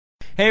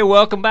Hey,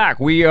 welcome back.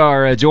 We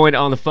are joined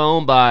on the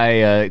phone by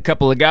a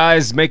couple of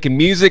guys making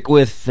music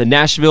with the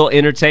Nashville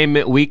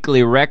Entertainment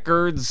Weekly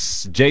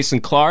Records.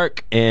 Jason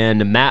Clark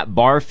and Matt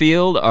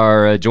Barfield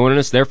are joining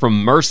us. They're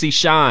from Mercy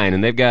Shine,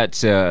 and they've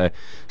got a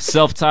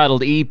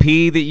self-titled EP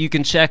that you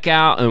can check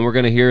out, and we're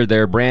going to hear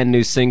their brand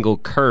new single,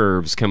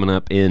 Curves, coming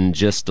up in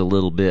just a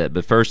little bit.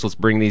 But first, let's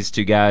bring these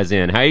two guys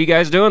in. How are you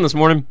guys doing this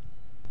morning?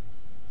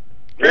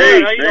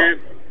 Hey, man.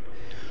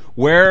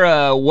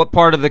 What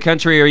part of the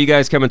country are you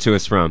guys coming to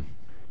us from?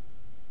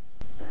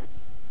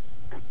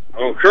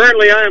 Oh,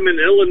 currently I am in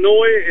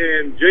Illinois,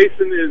 and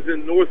Jason is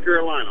in North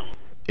Carolina.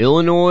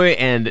 Illinois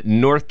and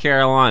North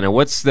Carolina.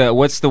 What's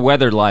the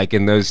weather like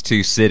in those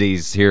two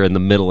cities here in the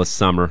middle of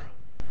summer?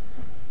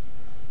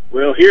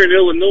 Well, here in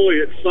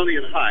Illinois, it's sunny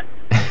and hot.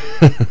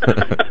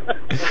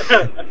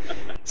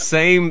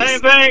 Same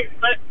thing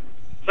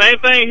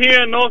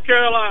here in North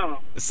Carolina.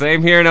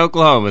 Same here in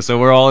Oklahoma, so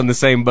we're all in the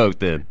same boat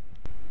then.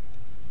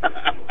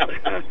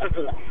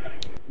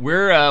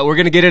 We're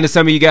gonna get into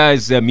some of you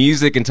guys'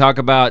 music and talk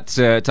about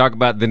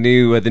the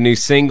new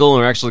single,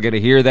 and we're actually gonna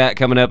hear that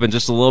coming up in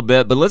just a little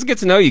bit. But let's get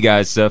to know you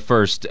guys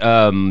first.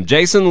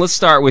 Jason, let's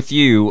start with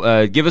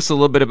you. Give us a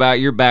little bit about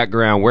your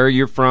background, where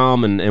you're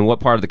from, and what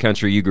part of the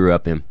country you grew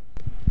up in.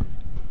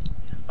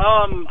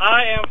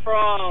 I am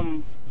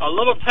from a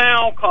little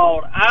town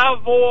called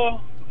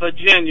Ivor,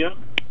 Virginia.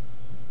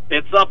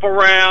 It's up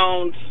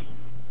around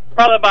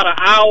probably about an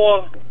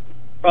hour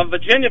from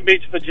Virginia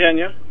Beach,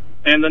 Virginia,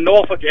 in the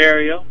Norfolk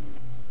area.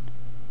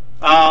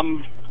 I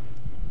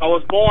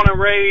was born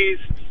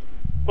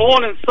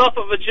in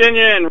Suffolk,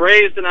 Virginia, and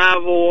raised in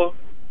Ivor.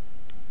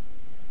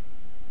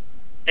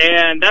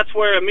 And that's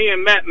where me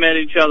and Matt met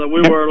each other.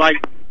 We were like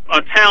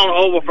a town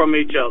over from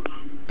each other.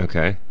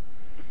 Okay.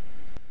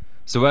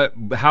 So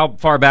how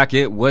far back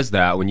was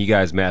that when you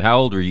guys met? How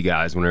old were you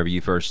guys whenever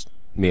you first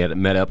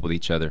met up with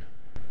each other?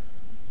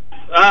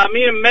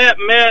 Me and Matt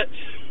met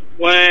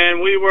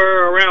when we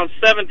were around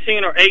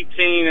 17 or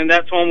 18, and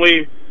that's when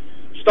we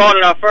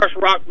started our first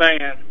rock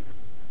band.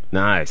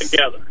 Nice.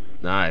 Together.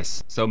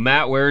 Nice. So,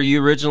 Matt, where are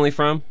you originally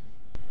from?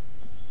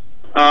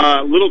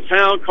 A little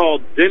town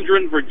called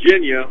Dendron,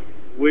 Virginia,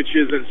 which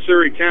is in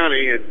Surrey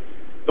County, and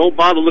don't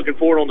bother looking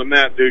for it on the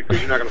map, dude,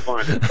 because you're not going to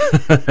find it.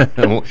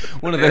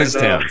 One of those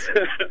towns.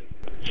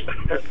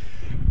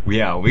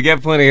 Yeah, we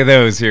get plenty of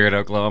those here in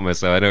Oklahoma,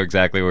 so I know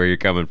exactly where you're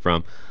coming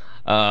from.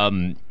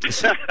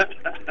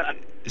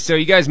 So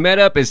you guys met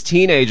up as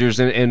teenagers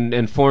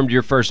and formed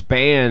your first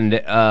band.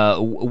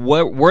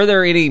 Were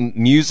there any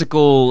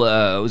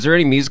was there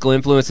any musical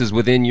influences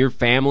within your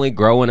family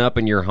growing up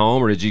in your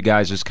home, or did you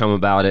guys just come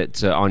about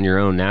it on your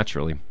own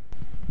naturally?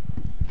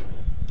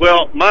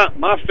 Well, my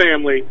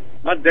family,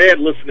 my dad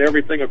listened to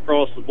everything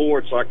across the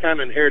board, so I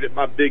kind of inherited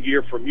my big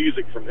ear for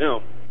music from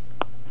him.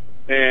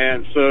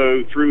 And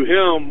so through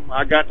him,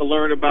 I got to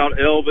learn about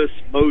Elvis,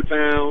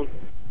 Motown,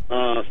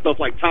 stuff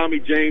like Tommy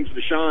James,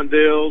 the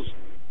Shondells.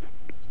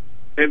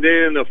 And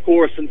then, of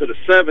course, into the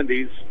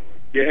 70s,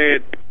 you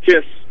had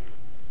Kiss.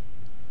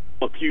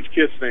 I'm a huge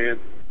Kiss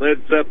fan.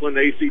 Led Zeppelin,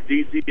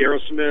 AC/DC,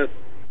 Aerosmith.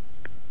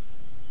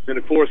 And,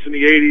 of course, in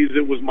the 80s,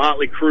 it was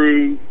Motley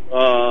Crue,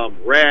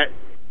 Rat,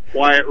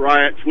 Quiet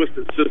Riot,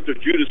 Twisted Sister,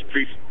 Judas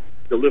Priest.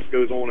 The list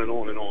goes on and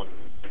on and on.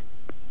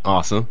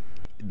 Awesome.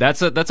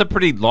 That's a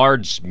pretty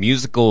large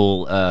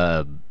musical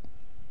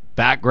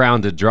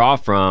background to draw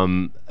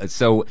from.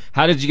 So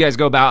how did you guys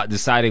go about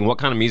deciding what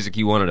kind of music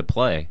you wanted to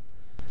play?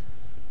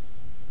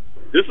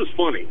 This is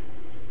funny.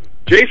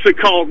 Jason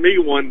called me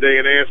one day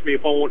and asked me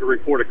if I wanted to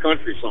record a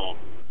country song.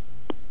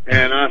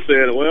 And I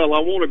said, well, I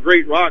want a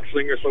great rock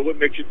singer, so what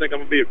makes you think I'm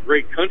going to be a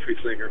great country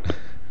singer?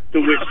 To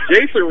which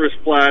Jason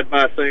replied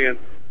by saying,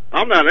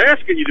 I'm not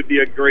asking you to be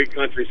a great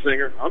country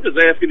singer. I'm just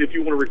asking if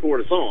you want to record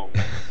a song.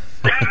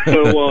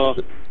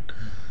 So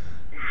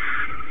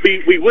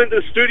we went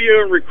to the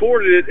studio and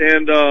recorded it,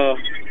 and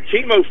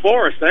Chemo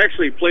Forrest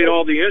actually played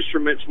all the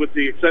instruments with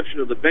the exception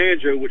of the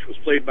banjo, which was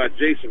played by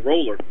Jason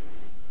Roller.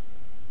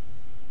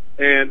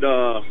 And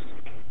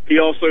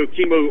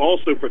Chemo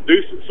also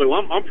produced it. So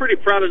I'm pretty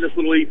proud of this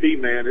little EP,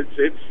 man.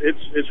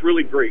 It's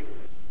really great.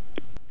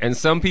 And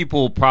some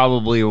people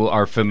probably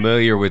are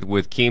familiar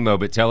with Chemo,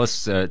 but tell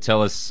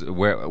us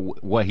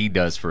what he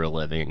does for a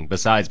living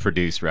besides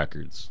produce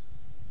records.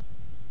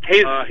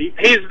 He's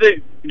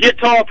the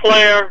guitar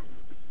player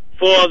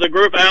for the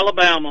group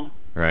Alabama.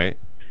 Right.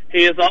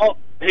 He's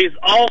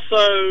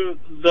also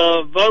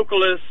the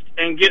vocalist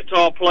and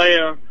guitar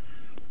player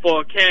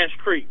for Cash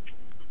Creek.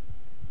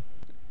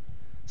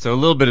 So a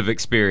little bit of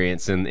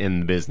experience in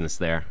the business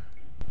there.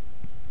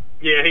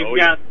 Yeah, he's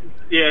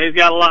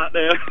got a lot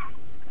there.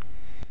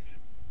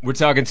 We're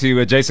talking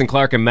to Jason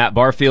Clark and Matt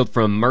Barfield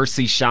from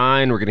Mercy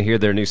Shine. We're going to hear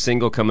their new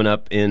single coming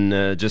up in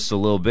just a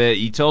little bit.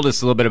 You told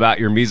us a little bit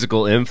about your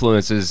musical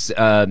influences.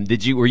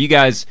 Did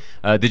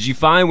you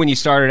find when you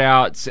started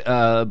out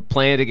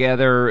playing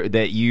together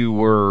that you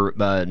were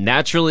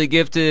naturally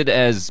gifted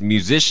as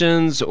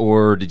musicians,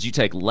 or did you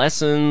take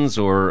lessons,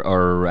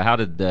 or how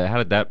did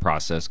that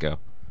process go?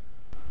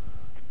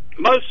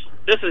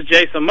 This is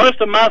Jason.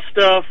 Most of my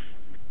stuff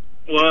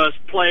was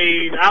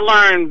played. I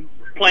learned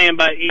playing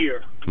by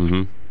ear.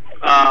 Mm-hmm.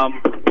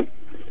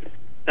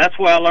 That's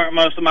where I learned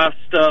most of my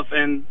stuff,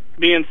 and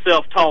being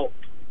self-taught.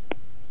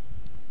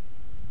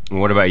 And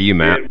what about you,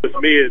 Matt? And with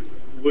me,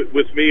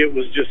 it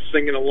was just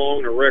singing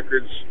along the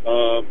records.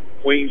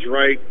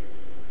 Queensryche,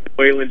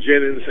 Waylon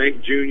Jennings,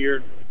 Hank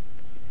Jr.,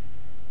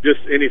 just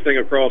anything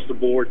across the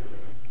board.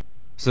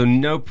 So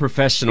no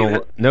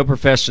professional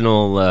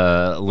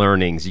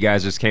learnings. You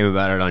guys just came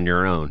about it on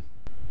your own.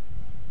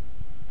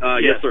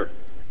 Yes, sir.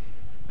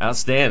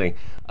 Outstanding.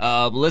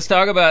 Let's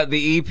talk about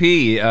the EP,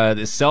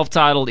 the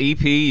self-titled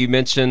EP. You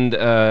mentioned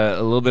a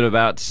little bit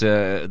about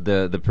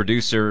the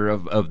producer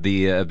of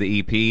the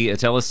EP.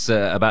 Tell us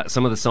about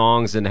some of the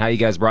songs and how you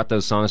guys brought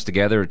those songs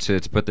together to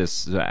put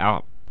this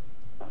out.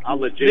 I'll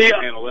let Jason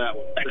handle that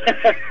one.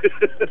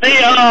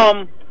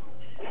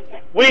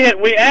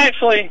 We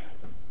actually,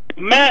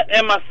 Matt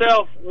and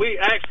myself, we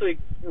actually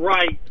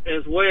write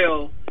as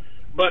well.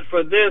 But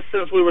for this,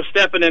 since we were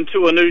stepping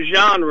into a new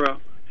genre,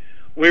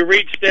 we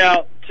reached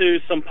out to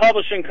some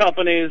publishing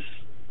companies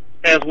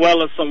as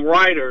well as some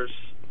writers,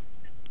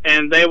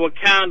 and they were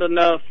kind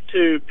enough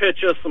to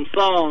pitch us some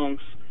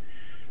songs.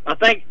 I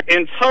think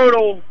in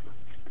total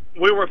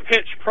we were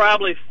pitched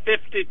probably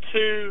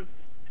 52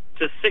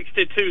 to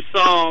 62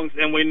 songs,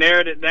 and we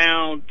narrowed it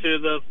down to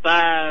the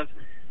 5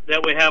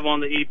 that we have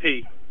on the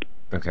EP.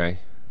 Okay.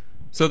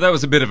 So that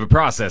was a bit of a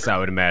process, I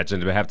would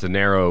imagine, to have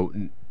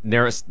to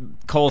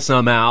cull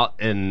some out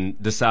and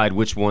decide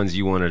which ones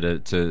you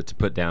wanted to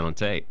put down on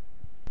tape.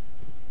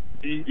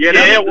 Yeah,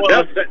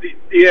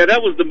 that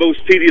was the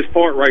most tedious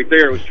part right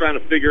there. Was trying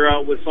to figure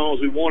out what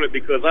songs we wanted,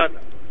 because I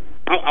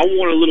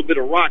wanted a little bit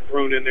of rock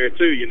thrown in there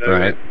too, you know.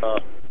 Right.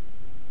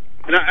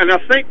 And I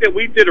think that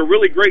we did a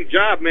really great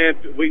job, man.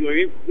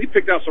 We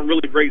picked out some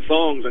really great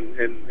songs,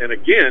 and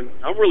again,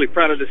 I'm really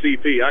proud of this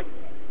EP.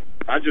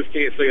 I just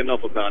can't say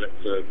enough about it.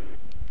 So.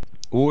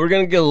 Well, we're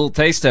going to get a little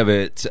taste of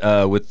it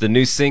with the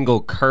new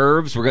single,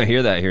 Curves. We're going to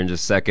hear that here in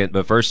just a second.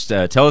 But first,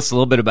 tell us a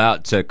little bit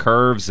about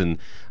Curves and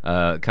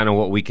kind of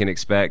what we can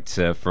expect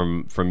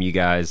from you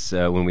guys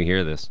when we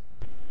hear this.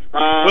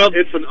 Well,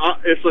 it's an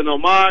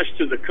homage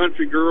to the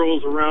country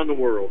girls around the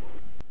world.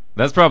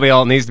 That's probably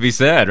all it needs to be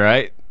said,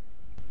 right?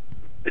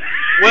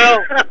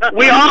 Well,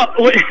 we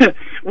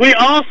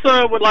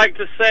also would like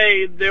to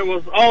say there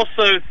was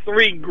also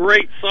 3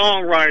 great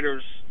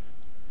songwriters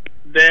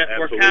that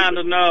Absolutely. were kind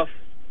enough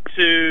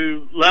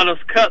to let us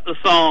cut the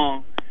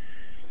song.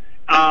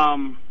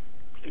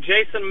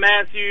 Jason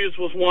Matthews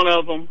was one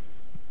of them,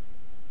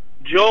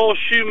 Joel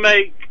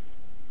Shoemake,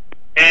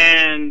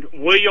 and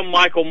William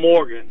Michael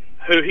Morgan,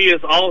 who he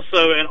is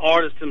also an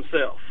artist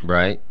himself.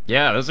 Right.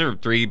 Yeah, those are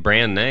 3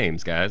 brand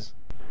names, guys.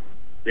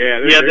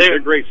 Yeah, they're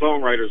great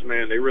songwriters,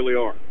 man. They really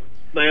are.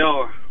 They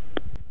are.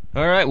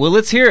 All right, well,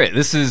 let's hear it.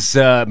 This is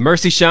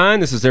Mercy Shine.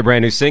 This is their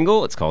brand new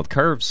single. It's called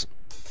Curves.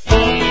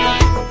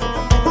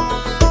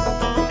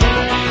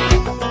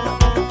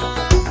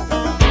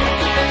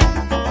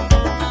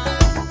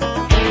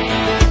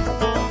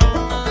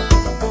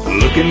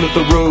 Looking at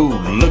the road,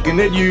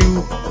 looking at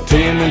you,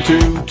 10 and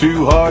 2,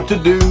 too hard to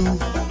do.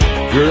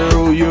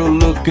 Girl, you're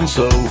looking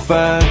so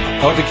fine,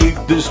 hard to keep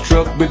this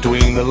truck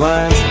between the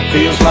lines.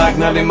 Feels like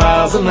 90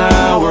 miles an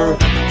hour,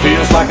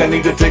 feels like I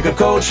need to take a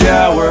cold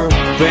shower.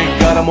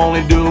 Thank God I'm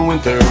only doing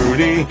 30,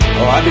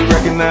 oh, I do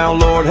reckon now,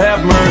 Lord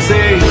have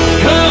mercy.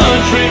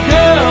 Country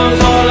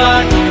girls are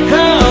like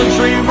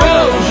country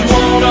roads. You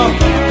wanna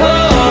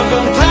hug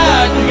them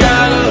tight, you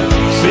gotta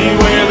see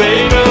where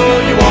they go.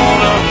 You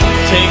wanna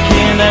take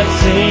in that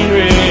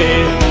scenery,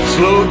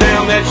 slow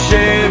down that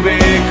Chevy,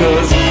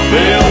 cause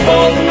they'll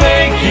both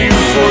make you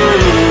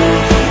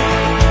swerve.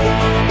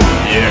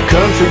 Yeah,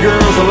 country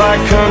girls are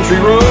like country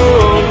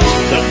roads.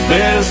 The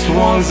best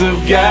ones have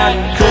got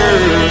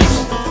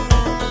curves.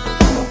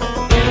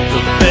 The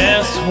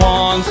best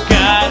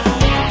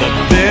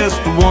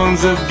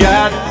ones have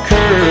got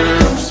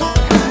curves.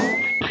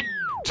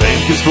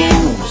 Tank is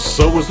full,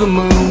 so is the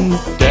moon.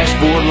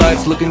 Dashboard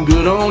lights looking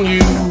good on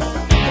you.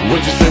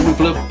 What'd you say we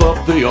flip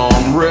up the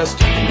armrest?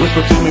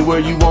 Whisper to me where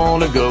you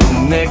wanna go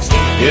next.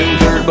 Hitting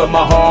third, but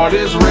my heart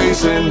is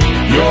racing.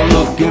 You're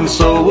looking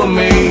so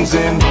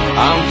amazing.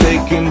 I'm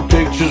taking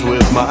pictures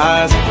with my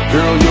eyes.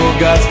 Girl, you're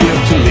God's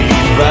gift to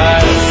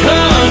Levi's.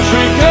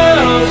 Country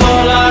girls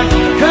are like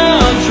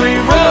country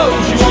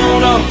roads. You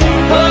wanna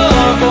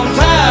hug them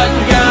tight,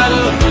 you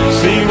gotta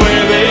see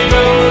where they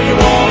go. You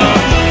wanna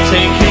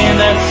take in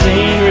that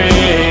scenery,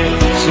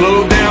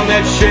 slow down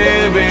that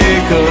Chevy,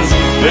 cause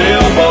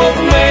they'll both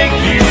make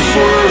you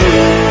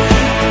swerve.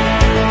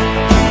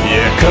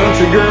 Yeah,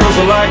 country girls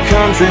are like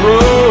country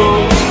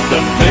roads. The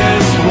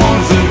best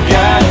ones have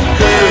got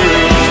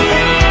curves.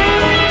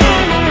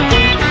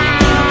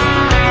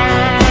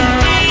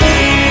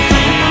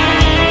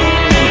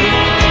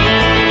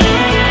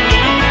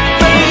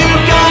 Baby,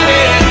 got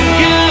it,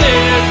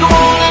 go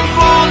on and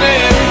flaunt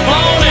it.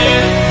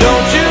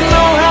 Don't you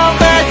know how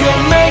bad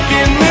you're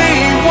making me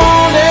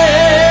want it?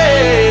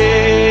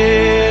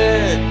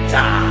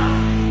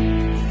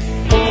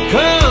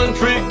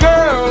 Country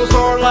girls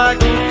are like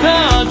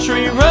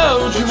country roads.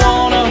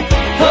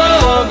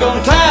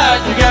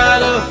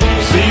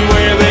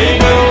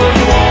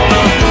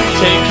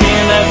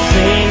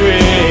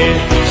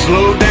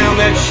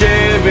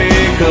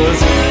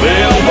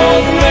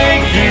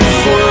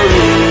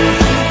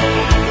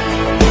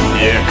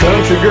 Yeah,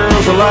 country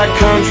girls are like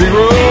country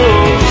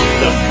roads.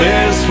 The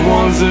best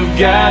ones have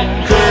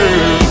got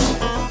curves.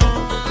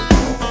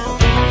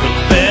 The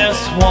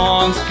best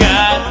ones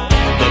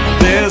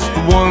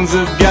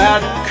have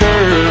got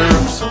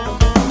curves.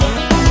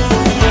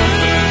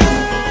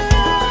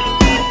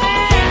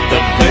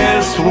 The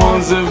best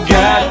ones have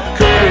got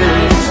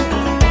curves.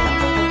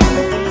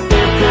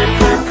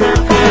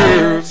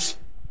 Curves.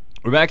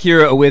 We're back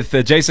here with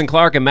Jason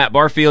Clark and Matt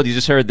Barfield. You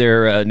just heard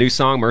their new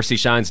song, Mercy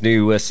Shine's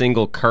new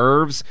single,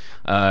 Curves.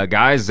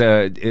 Guys,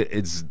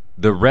 it's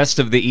the rest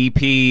of the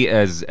EP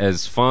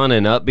as fun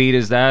and upbeat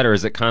as that, or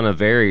is it kind of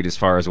varied as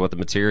far as what the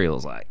material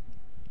is like?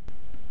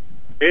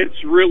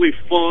 It's really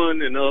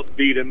fun and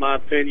upbeat, in my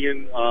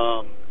opinion.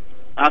 I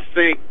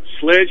think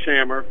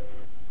Sledgehammer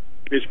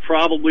is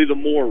probably the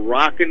more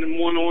rocking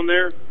one on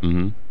there.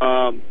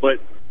 Mm-hmm.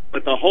 But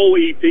the whole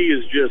EP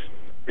is just,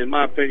 in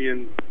my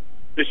opinion,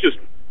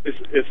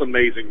 it's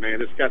amazing,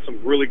 man. It's got some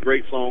really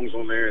great songs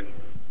on there, and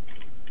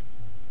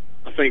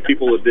I think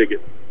people will dig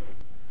it.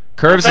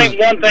 Curves. I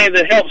think one thing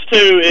that helps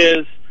too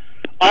is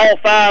all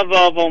 5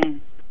 of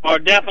them are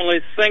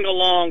definitely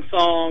sing-along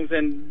songs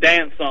and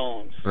dance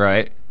songs.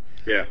 Right.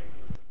 Yeah.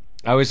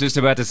 I was just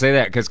about to say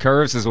that because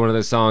Curves is one of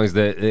those songs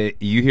that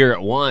you hear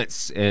it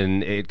once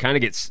and it kind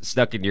of gets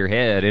stuck in your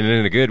head, and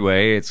in a good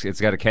way. It's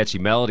got a catchy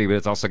melody, but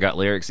it's also got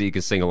lyrics that you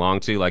can sing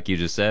along to, like you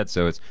just said.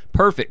 So it's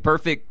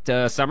perfect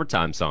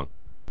summertime song.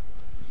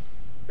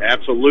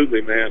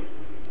 Absolutely, man.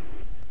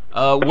 It's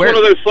where, one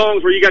of those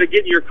songs where you got to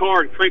get in your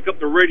car and crank up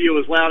the radio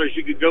as loud as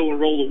you could go and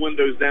roll the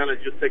windows down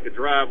and just take a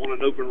drive on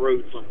an open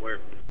road somewhere.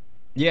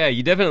 Yeah,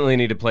 you definitely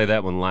need to play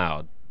that one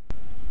loud.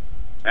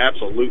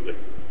 Absolutely.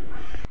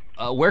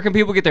 Where can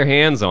people get their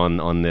hands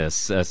on this?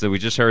 So we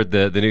just heard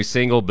the new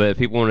single, but if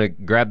people want to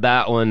grab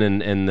that one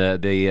and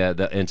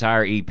the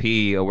entire EP,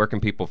 where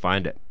can people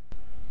find it?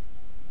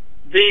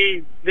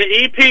 The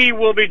EP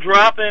will be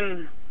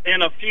dropping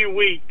in a few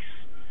weeks,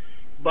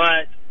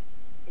 but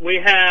we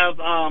have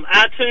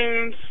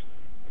iTunes,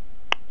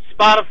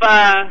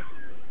 Spotify,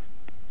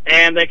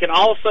 and they can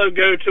also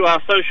go to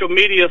our social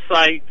media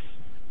sites.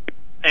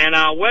 And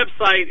our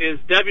website is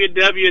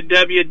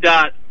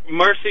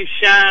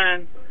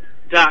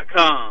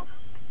www.mercyshine.com.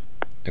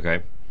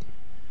 Okay.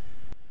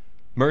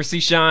 Mercy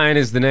Shine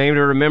is the name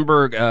to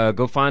remember.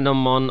 Go find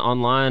them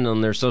online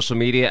on their social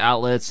media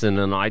outlets and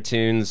on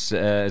iTunes.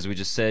 As we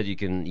just said, you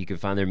can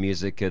find their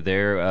music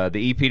there.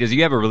 The EP, does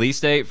you have a release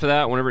date for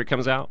that whenever it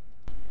comes out?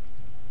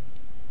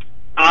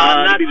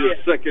 Not It'll be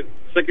yet. the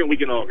second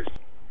week in August.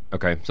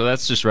 Okay, so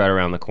that's just right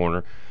around the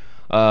corner.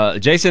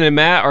 Jason and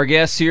Matt, our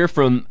guests here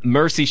from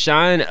Mercy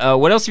Shine.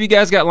 What else have you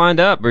guys got lined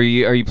up? Are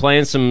you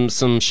playing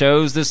some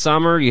shows this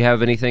summer? You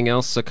have anything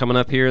else coming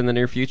up here in the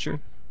near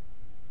future?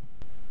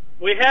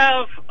 We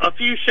have a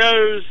few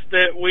shows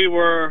that we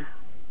were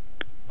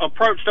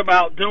approached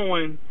about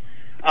doing,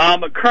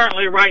 but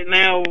currently right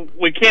now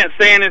we can't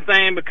say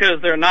anything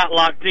because they're not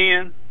locked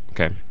in.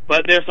 Okay.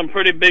 But there's some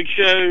pretty big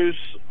shows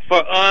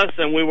for us,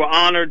 and we were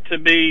honored to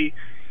be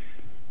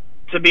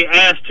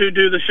asked to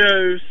do the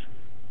shows.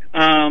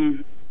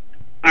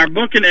 Our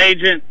booking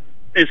agent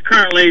is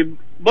currently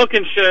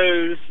booking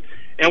shows,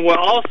 and we're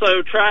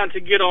also trying to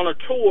get on a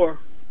tour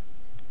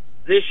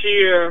this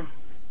year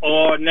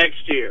or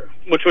next year,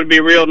 which would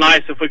be real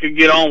nice if we could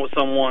get on with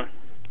someone.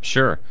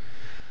 Sure.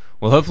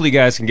 Well, hopefully you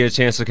guys can get a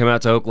chance to come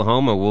out to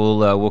Oklahoma.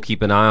 We'll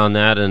keep an eye on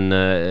that,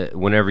 and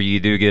whenever you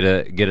do get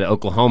an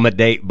Oklahoma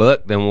date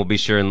booked, then we'll be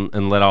sure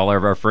and let all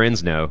of our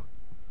friends know.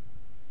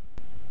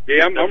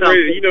 Yeah, I'm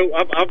ready. You know,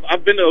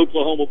 I've been to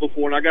Oklahoma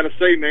before, and I got to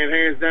say, man,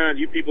 hands down,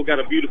 you people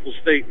got a beautiful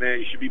state, man.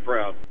 You should be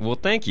proud. Well,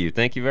 thank you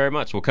very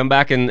much. We'll come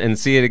back and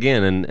see it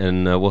again,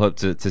 and we'll hope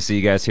to see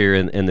you guys here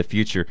in the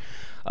future.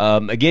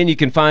 Again, you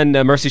can find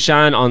Mercy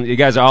Shine on. You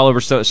guys are all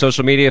over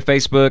social media: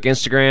 Facebook,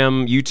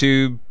 Instagram,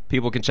 YouTube.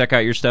 People can check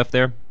out your stuff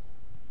there.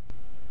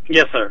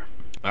 Yes, sir.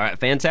 All right,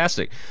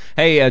 fantastic.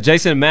 Hey,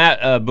 Jason and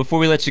Matt, before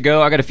we let you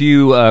go, I got a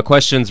few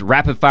questions,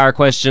 rapid fire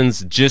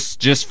questions,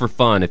 just for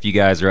fun. If you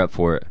guys are up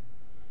for it.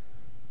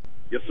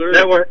 Yes, sir.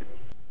 That works.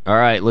 All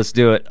right, let's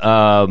do it.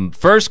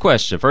 First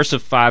question, first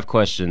of 5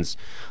 questions.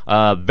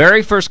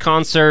 Very first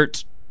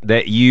concert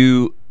that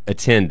you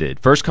attended.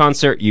 First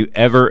concert you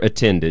ever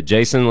attended.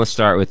 Jason, let's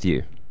start with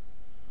you.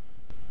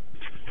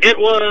 It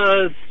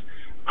was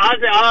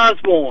Ozzy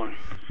Osbourne.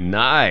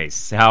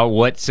 Nice.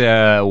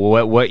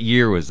 What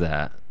year was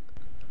that?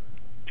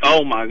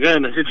 Oh my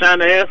goodness! You're trying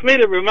to ask me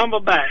to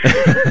remember back.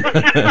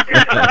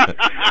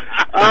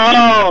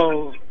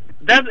 Oh,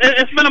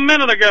 it's been a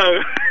minute ago.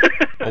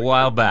 A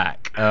while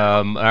back.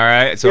 All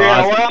right. So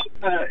yeah, Ozzy,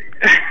 well,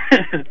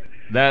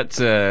 that's.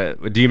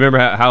 Do you remember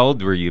how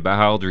old were you? About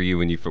how old were you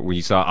when you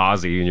saw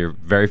Ozzy in your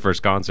very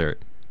first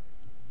concert?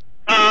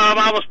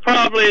 I was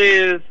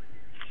probably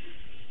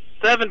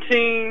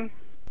 17,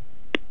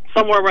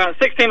 somewhere around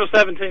 16 or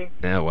 17.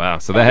 Yeah. Wow.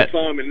 So I that.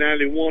 saw him in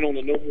 '91 on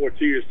the No More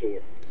Tears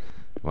tour.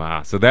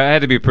 Wow. So that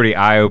had to be a pretty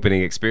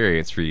eye-opening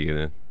experience for you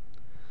then.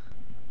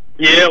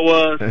 Yeah, it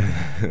was.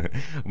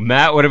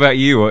 Matt, what about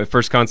you? What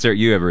first concert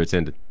you ever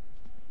attended?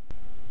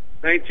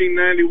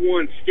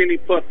 1991 Skinny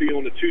Puppy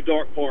on the Two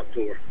Dark Park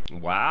tour.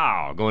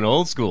 Wow, going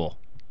old school.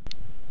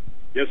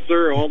 Yes,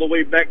 sir. All the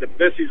way back to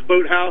Bessie's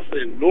Boathouse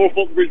in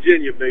Norfolk,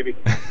 Virginia, baby.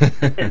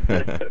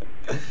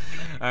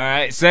 All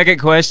right, second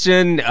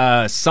question.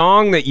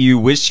 Song that you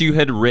wish you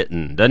had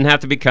written. Doesn't have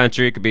to be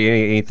country. It could be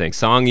anything.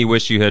 Song you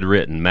wish you had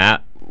written.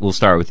 Matt, we'll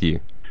start with you.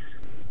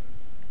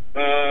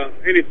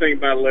 Anything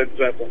by Led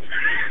Zeppelin.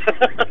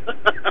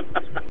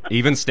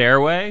 Even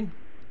Stairway?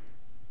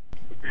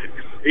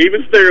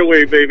 Even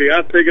Stairway, baby.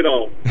 I take it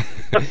all.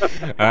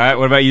 All right,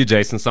 what about you,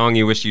 Jason? Song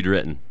you wish you'd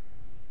written.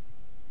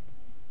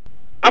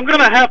 I'm going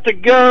to have to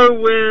go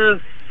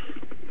with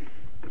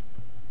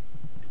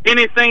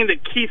anything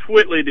that Keith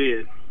Whitley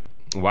did.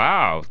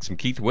 Wow, some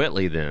Keith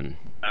Whitley then.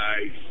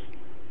 Nice.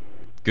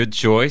 Good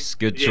choice.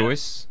 Good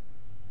choice.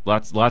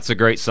 Lots of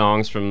great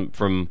songs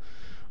from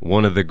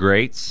one of the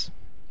greats.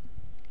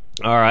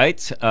 All right,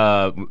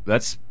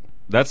 that's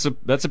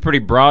a pretty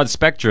broad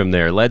spectrum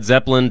there. Led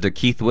Zeppelin to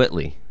Keith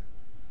Whitley.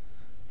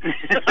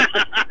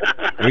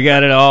 We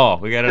got it all.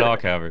 We got it all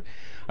covered.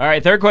 All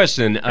right, third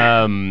question.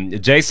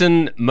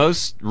 Jason,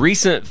 most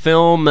recent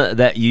film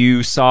that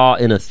you saw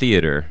in a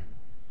theater?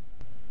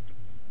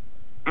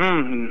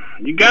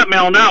 You got me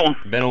on that one.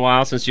 Been a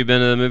while since you've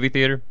been to the movie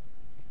theater?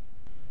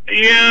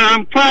 Yeah,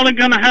 I'm probably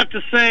going to have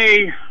to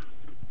say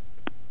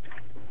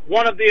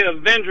one of the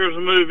Avengers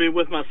movie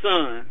with my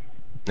son.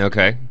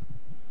 Okay.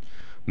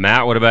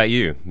 Matt, what about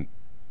you?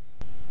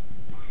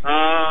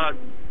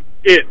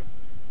 It.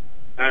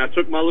 I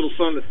took my little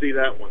son to see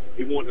that one.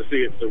 He wanted to see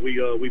it, so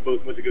we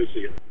both went to go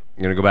see it.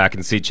 You're going to go back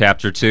and see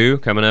Chapter 2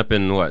 coming up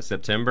in, what,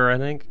 September, I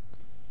think?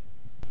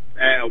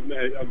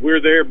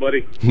 We're there,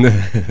 buddy.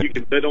 You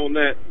can bet on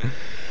that.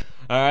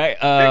 All right.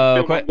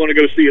 I'm going to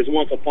go see is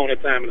Once Upon a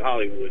Time in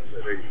Hollywood. So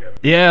there you go.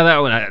 Yeah, that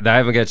one. I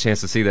haven't got a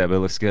chance to see that, but it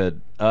looks good.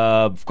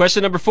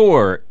 Question number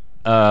 4.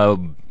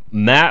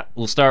 Matt,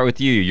 we'll start with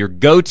you. Your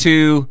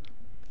go-to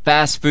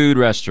fast food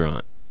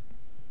restaurant?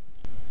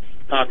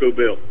 Taco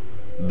Bell.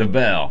 The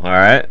Bell. All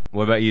right.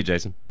 What about you,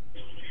 Jason?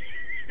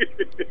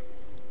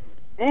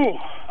 Ooh,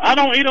 I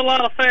don't eat a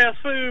lot of fast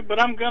food, but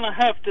I'm going to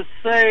have to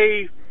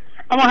say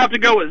I'm going to have to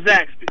go with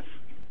Zaxby's.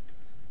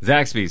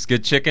 Zaxby's.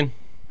 Good chicken?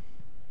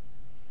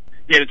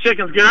 Yeah, the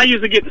chicken's good. I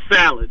usually get the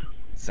salad.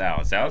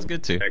 Salad's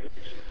good too.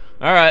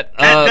 All right.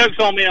 Matt jokes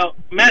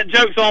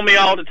on me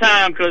all the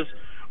time because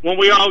when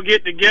we all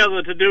get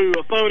together to do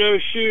a photo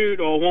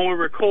shoot or when we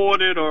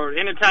record it or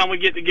anytime we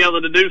get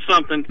together to do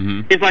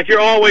something, it's like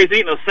you're always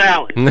eating a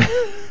salad.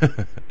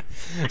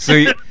 So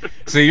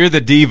you're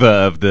the diva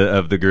of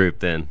the group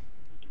then.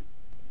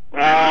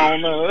 I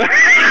don't know.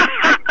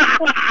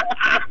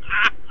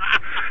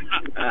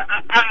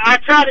 I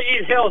try to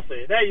eat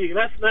healthy.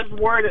 Let's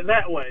word it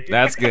that way.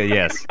 That's good.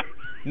 Yes,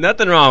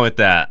 nothing wrong with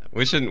that.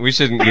 We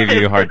shouldn't give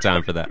you a hard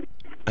time for that.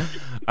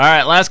 All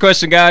right, last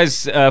question,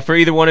 guys. For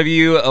either one of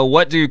you,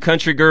 what do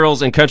country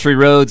girls and country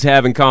roads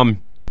have in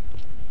common?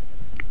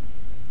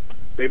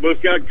 They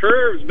both got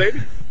curves,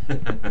 baby.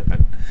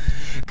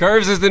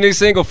 Curves is the new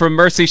single from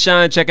Mercy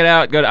Shine. Check it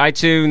out. Go to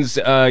iTunes.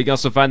 You can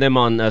also find them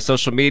on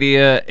social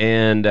media,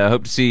 and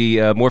hope to see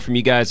more from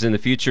you guys in the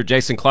future.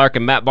 Jason Clark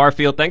and Matt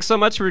Barfield, thanks so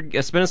much for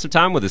spending some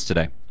time with us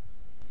today.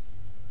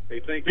 Hey,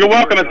 thank you. You're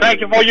welcome, and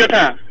thank you for your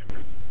time.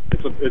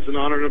 It's an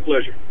honor and a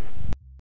pleasure.